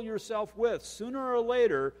you fill yourself with, sooner or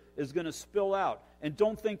later, is going to spill out. And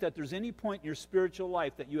don't think that there's any point in your spiritual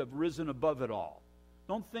life that you have risen above it all.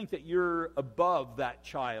 Don't think that you're above that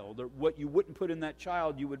child, or what you wouldn't put in that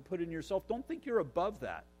child, you would put in yourself. Don't think you're above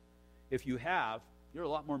that. If you have, you're a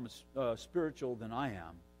lot more spiritual than I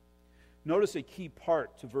am. Notice a key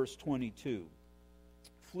part to verse 22.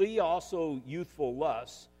 Flee also youthful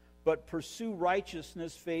lusts, but pursue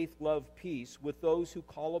righteousness, faith, love, peace with those who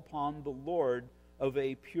call upon the Lord of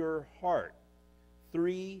a pure heart.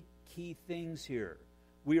 3 key things here.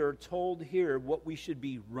 We are told here what we should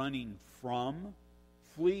be running from.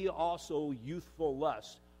 Flee also youthful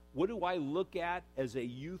lust. What do I look at as a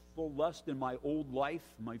youthful lust in my old life,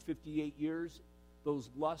 my 58 years? Those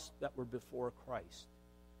lusts that were before Christ.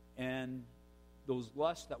 And those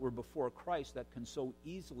lusts that were before Christ that can so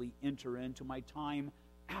easily enter into my time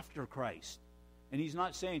after Christ. And he's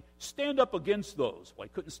not saying, stand up against those. Well, I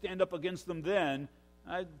couldn't stand up against them then.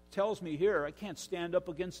 It tells me here, I can't stand up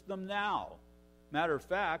against them now. Matter of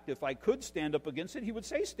fact, if I could stand up against it, he would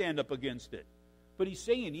say stand up against it. But he's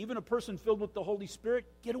saying, even a person filled with the Holy Spirit,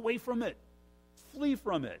 get away from it. Flee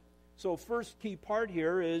from it. So first key part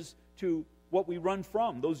here is to what we run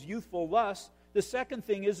from, those youthful lusts. The second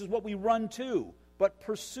thing is what we run to. But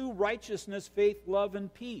pursue righteousness, faith, love,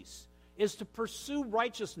 and peace. Is to pursue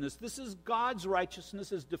righteousness. This is God's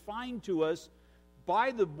righteousness as defined to us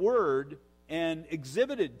by the Word and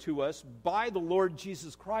exhibited to us by the Lord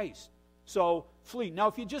Jesus Christ. So flee. Now,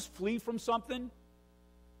 if you just flee from something,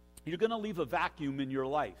 you're going to leave a vacuum in your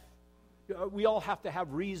life. We all have to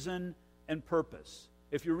have reason and purpose.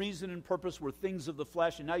 If your reason and purpose were things of the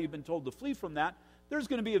flesh, and now you've been told to flee from that, there's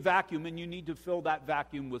going to be a vacuum, and you need to fill that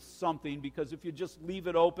vacuum with something, because if you just leave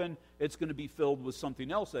it open, it's going to be filled with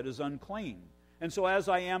something else that is unclean. And so as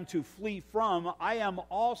I am to flee from, I am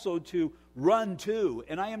also to run to,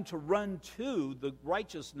 and I am to run to the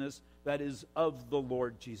righteousness that is of the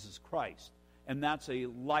Lord Jesus Christ. And that's a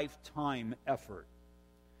lifetime effort.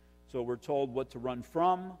 So we're told what to run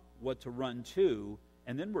from, what to run to,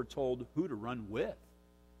 and then we're told who to run with.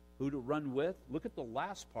 Who to run with? Look at the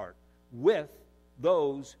last part. With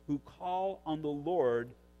those who call on the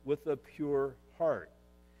Lord with a pure heart.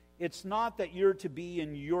 It's not that you're to be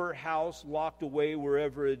in your house, locked away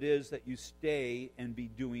wherever it is that you stay and be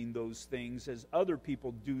doing those things as other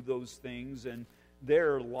people do those things in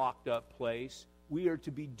their locked up place. We are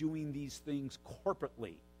to be doing these things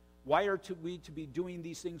corporately. Why are we to be doing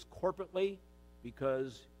these things corporately?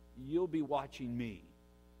 Because you'll be watching me.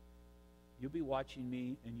 You'll be watching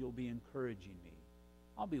me and you'll be encouraging me.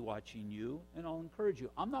 I'll be watching you and I'll encourage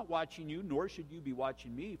you. I'm not watching you, nor should you be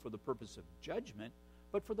watching me for the purpose of judgment,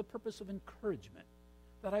 but for the purpose of encouragement.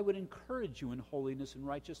 That I would encourage you in holiness and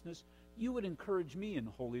righteousness. You would encourage me in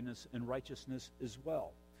holiness and righteousness as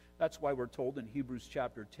well. That's why we're told in Hebrews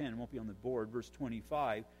chapter 10, it won't be on the board, verse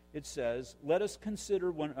 25, it says, let us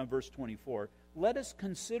consider verse 24, let us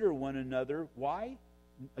consider one another. Why?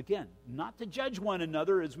 Again, not to judge one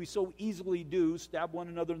another as we so easily do, stab one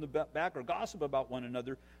another in the back or gossip about one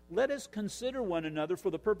another. Let us consider one another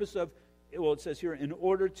for the purpose of, well, it says here, in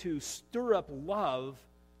order to stir up love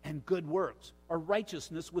and good works, or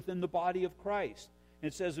righteousness within the body of Christ.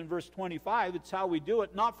 And it says in verse 25, it's how we do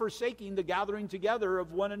it, not forsaking the gathering together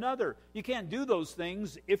of one another. You can't do those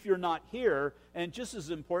things if you're not here, and just as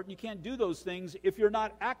important, you can't do those things if you're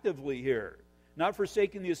not actively here. Not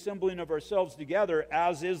forsaking the assembling of ourselves together,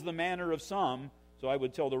 as is the manner of some. So I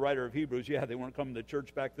would tell the writer of Hebrews, yeah, they weren't coming to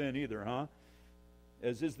church back then either, huh?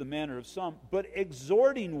 As is the manner of some. But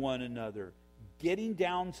exhorting one another, getting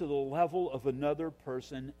down to the level of another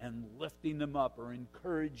person and lifting them up or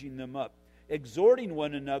encouraging them up. Exhorting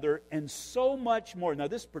one another, and so much more. Now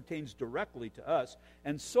this pertains directly to us.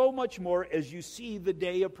 And so much more as you see the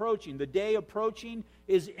day approaching. The day approaching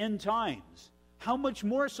is end times. How much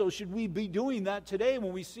more so should we be doing that today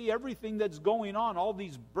when we see everything that's going on, all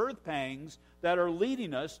these birth pangs that are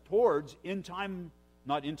leading us towards end time,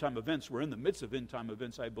 not end time events, we're in the midst of end time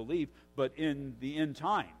events, I believe, but in the end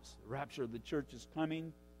times. The rapture of the church is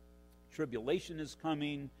coming, tribulation is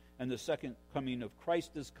coming, and the second coming of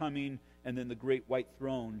Christ is coming, and then the great white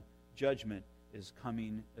throne judgment is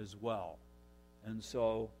coming as well. And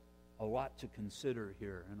so, a lot to consider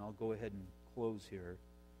here, and I'll go ahead and close here.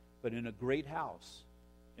 But in a great house,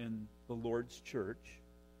 in the Lord's church,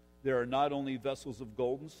 there are not only vessels of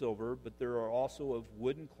gold and silver, but there are also of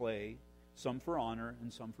wood and clay, some for honor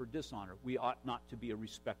and some for dishonor. We ought not to be a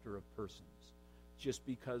respecter of persons. Just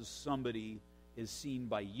because somebody is seen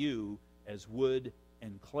by you as wood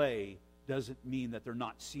and clay doesn't mean that they're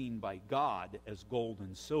not seen by God as gold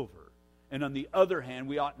and silver. And on the other hand,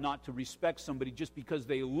 we ought not to respect somebody just because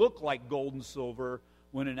they look like gold and silver,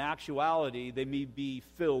 when in actuality they may be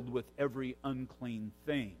filled with every unclean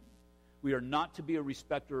thing. We are not to be a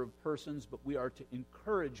respecter of persons, but we are to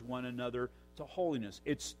encourage one another to holiness.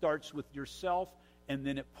 It starts with yourself, and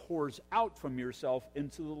then it pours out from yourself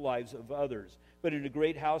into the lives of others. But in a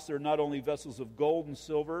great house there are not only vessels of gold and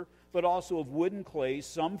silver, but also of wood and clay,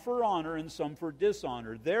 some for honor and some for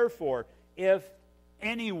dishonor. Therefore, if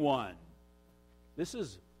anyone, this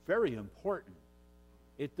is very important,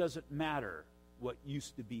 it doesn't matter what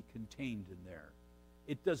used to be contained in there.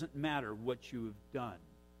 It doesn't matter what you have done.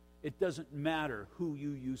 It doesn't matter who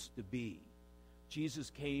you used to be. Jesus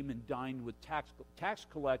came and dined with tax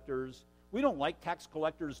collectors. We don't like tax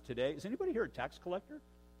collectors today. Is anybody here a tax collector?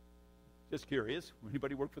 Just curious.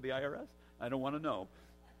 Anybody work for the IRS? I don't want to know.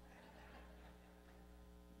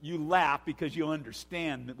 you laugh because you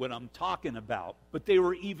understand what I'm talking about. But they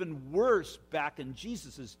were even worse back in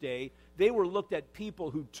Jesus' day. They were looked at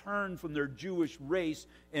people who turned from their Jewish race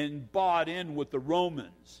and bought in with the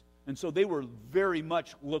Romans. And so they were very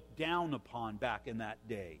much looked down upon back in that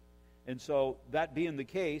day. And so that being the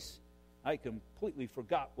case, I completely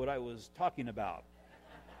forgot what I was talking about.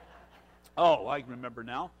 Oh, I remember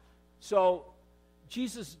now. So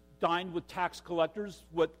Jesus dined with tax collectors,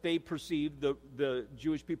 what they perceived, the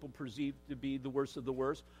Jewish people perceived to be the worst of the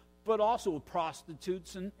worst, but also with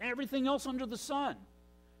prostitutes and everything else under the sun.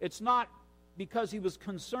 It's not because he was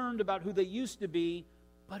concerned about who they used to be,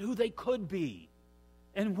 but who they could be.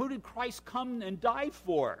 And who did Christ come and die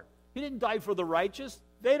for? He didn't die for the righteous.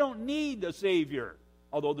 They don't need a Savior,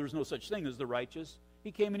 although there's no such thing as the righteous.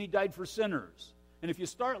 He came and he died for sinners. And if you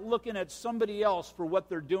start looking at somebody else for what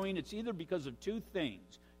they're doing, it's either because of two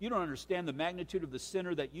things. You don't understand the magnitude of the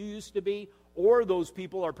sinner that you used to be, or those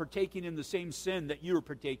people are partaking in the same sin that you're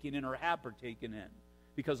partaking in or have partaken in.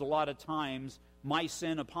 Because a lot of times, my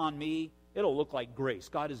sin upon me, it'll look like grace.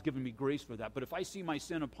 God has given me grace for that. But if I see my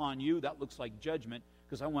sin upon you, that looks like judgment,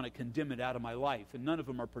 because I want to condemn it out of my life. And none of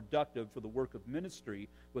them are productive for the work of ministry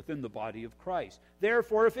within the body of Christ.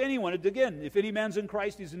 Therefore, if anyone, again, if any man's in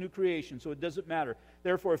Christ, he's a new creation, so it doesn't matter.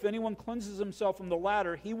 Therefore, if anyone cleanses himself from the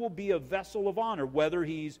latter, he will be a vessel of honor, whether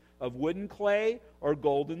he's of wood and clay or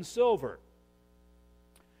gold and silver,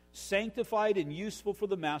 sanctified and useful for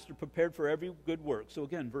the master, prepared for every good work. So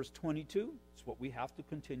again, verse 22, it's what we have to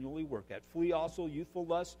continually work at. Flee also youthful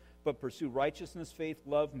lusts, but pursue righteousness, faith,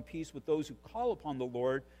 love, and peace with those who call upon the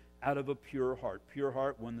Lord out of a pure heart. Pure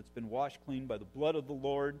heart, one that's been washed clean by the blood of the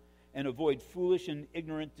Lord, and avoid foolish and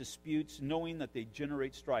ignorant disputes, knowing that they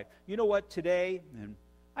generate strife. You know what, today, and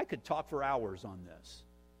I could talk for hours on this.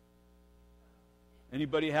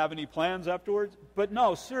 Anybody have any plans afterwards? But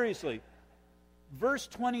no, seriously. Verse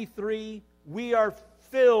 23, we are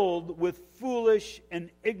filled with foolish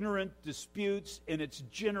and ignorant disputes, and it's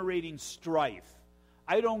generating strife.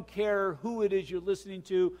 I don't care who it is you're listening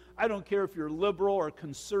to. I don't care if you're liberal or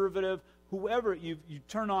conservative. Whoever, you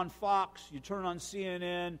turn on Fox, you turn on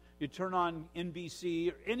CNN, you turn on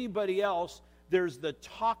NBC, or anybody else, there's the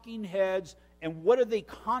talking heads, and what are they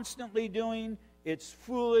constantly doing? It's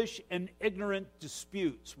foolish and ignorant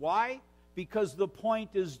disputes. Why? Because the point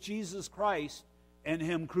is Jesus Christ and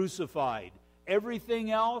Him crucified.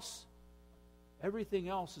 Everything else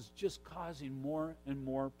is just causing more and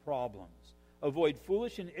more problems. Avoid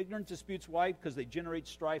foolish and ignorant disputes. Why? Because they generate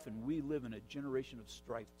strife, and we live in a generation of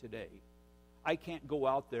strife today. I can't go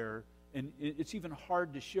out there, and it's even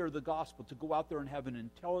hard to share the gospel, to go out there and have an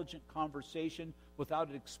intelligent conversation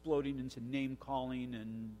without it exploding into name-calling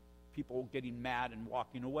and people getting mad and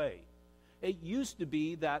walking away. It used to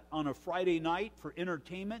be that on a Friday night for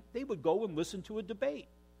entertainment, they would go and listen to a debate.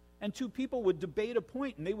 And two people would debate a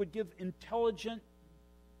point, and they would give intelligent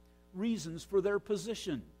reasons for their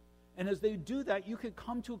position. And as they do that, you could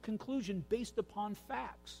come to a conclusion based upon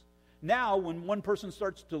facts. Now, when one person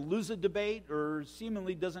starts to lose a debate or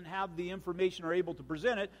seemingly doesn't have the information or able to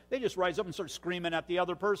present it, they just rise up and start screaming at the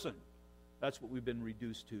other person. That's what we've been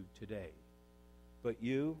reduced to today. But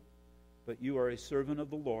you are a servant of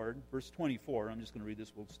the Lord. Verse 24, I'm just going to read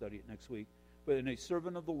this, we'll study it next week. But a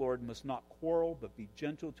servant of the Lord must not quarrel, but be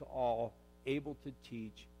gentle to all, able to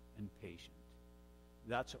teach, and patient.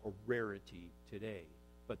 That's a rarity today.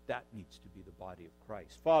 But that needs to be the body of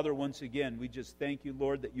Christ. Father, once again, we just thank you,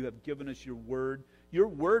 Lord, that you have given us your word. Your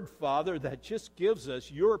word, Father, that just gives us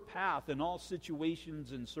your path in all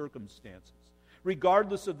situations and circumstances.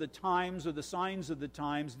 Regardless of the times or the signs of the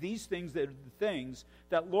times, these things that are the things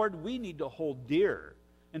that, Lord, we need to hold dear.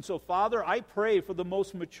 And so, Father, I pray for the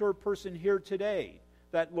most mature person here today,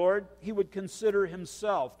 that, Lord, he would consider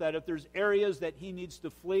himself, that if there's areas that he needs to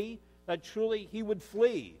flee, that truly he would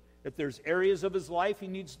flee. If there's areas of his life he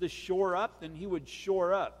needs to shore up, then he would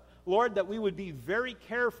shore up. Lord, that we would be very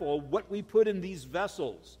careful what we put in these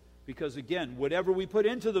vessels. Because again, whatever we put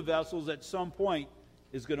into the vessels at some point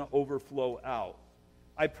is going to overflow out.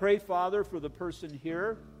 I pray, Father, for the person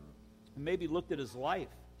here who maybe looked at his life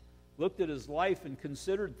and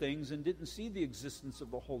considered things and didn't see the existence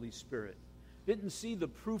of the Holy Spirit, didn't see the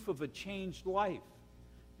proof of a changed life.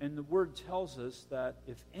 And the Word tells us that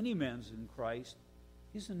if any man's in Christ,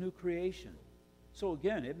 he's a new creation. So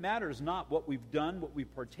again, it matters not what we've done, what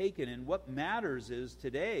we've partaken in. What matters is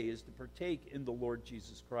today is to partake in the Lord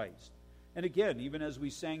Jesus Christ. And again, even as we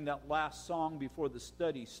sang that last song before the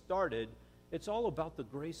study started, it's all about the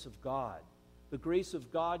grace of God. The grace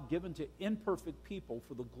of God given to imperfect people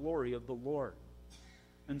for the glory of the Lord.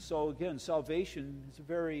 And so again, salvation is a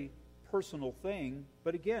very personal thing.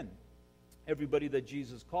 But again, everybody that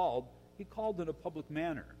Jesus called, he called in a public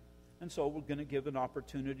manner. And so we're going to give an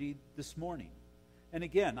opportunity this morning. And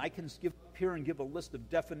again, I can give up here and give a list of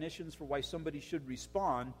definitions for why somebody should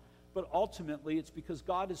respond, but ultimately it's because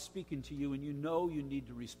God is speaking to you and you know you need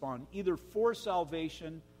to respond, either for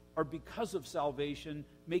salvation or because of salvation,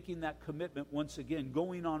 making that commitment once again,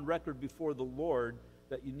 going on record before the Lord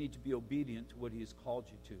that you need to be obedient to what he has called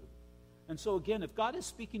you to. And so again, if God is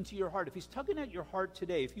speaking to your heart, if he's tugging at your heart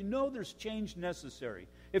today, if you know there's change necessary,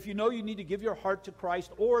 if you know you need to give your heart to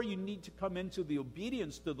Christ or you need to come into the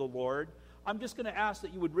obedience to the Lord, I'm just going to ask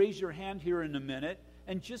that you would raise your hand here in a minute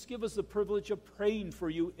and just give us the privilege of praying for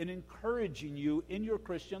you and encouraging you in your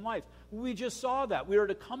Christian life. We just saw that. We are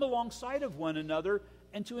to come alongside of one another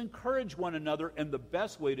and to encourage one another, and the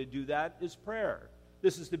best way to do that is prayer.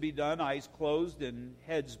 This is to be done eyes closed and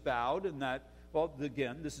heads bowed, and that, well,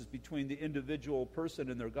 again, this is between the individual person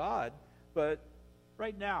and their God. But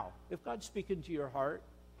right now, if God's speaking to your heart,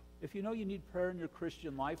 if you know you need prayer in your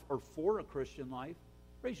Christian life or for a Christian life,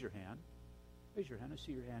 raise your hand. Raise your hand. I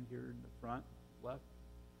see your hand here in the front, left.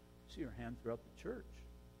 I see your hand throughout the church.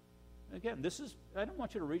 And again, I don't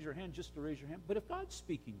want you to raise your hand just to raise your hand, but if God's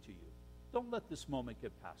speaking to you, don't let this moment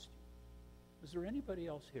get past you. Is there anybody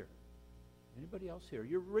else here? Anybody else here?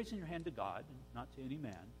 You're raising your hand to God and not to any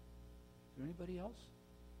man. Is there anybody else?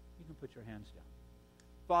 You can put your hands down.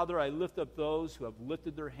 Father, I lift up those who have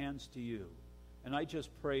lifted their hands to you. And I just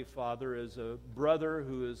pray, Father, as a brother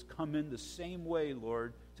who has come in the same way,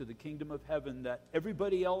 Lord, to the kingdom of heaven that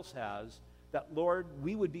everybody else has, that, Lord,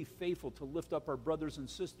 we would be faithful to lift up our brothers and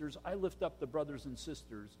sisters. I lift up the brothers and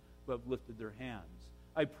sisters who have lifted their hands.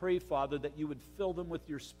 I pray, Father, that you would fill them with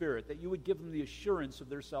your Spirit, that you would give them the assurance of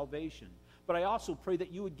their salvation. But I also pray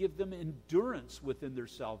that you would give them endurance within their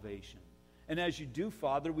salvation. And as you do,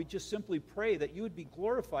 Father, we just simply pray that you would be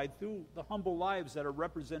glorified through the humble lives that are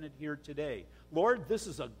represented here today. Lord, this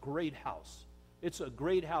is a great house. It's a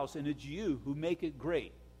great house, and it's you who make it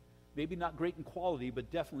great. Maybe not great in quality,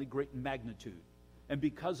 but definitely great in magnitude. And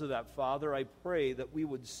because of that, Father, I pray that we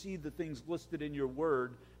would see the things listed in your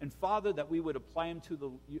word, and Father, that we would apply them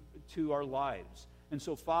to our lives. And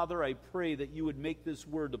so, Father, I pray that you would make this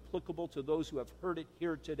word applicable to those who have heard it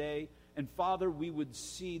here today. And Father, we would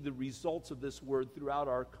see the results of this word throughout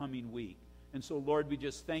our coming week. And so, Lord, we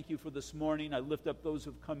just thank you for this morning. I lift up those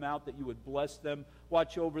who have come out, that you would bless them,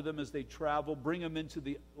 watch over them as they travel, bring them into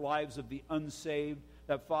the lives of the unsaved,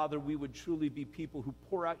 that, Father, we would truly be people who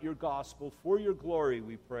pour out your gospel for your glory,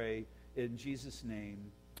 we pray. In Jesus'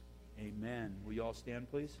 name, amen. Will you all stand,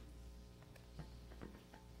 please?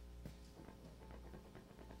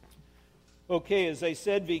 Okay, as I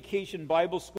said, Vacation Bible School.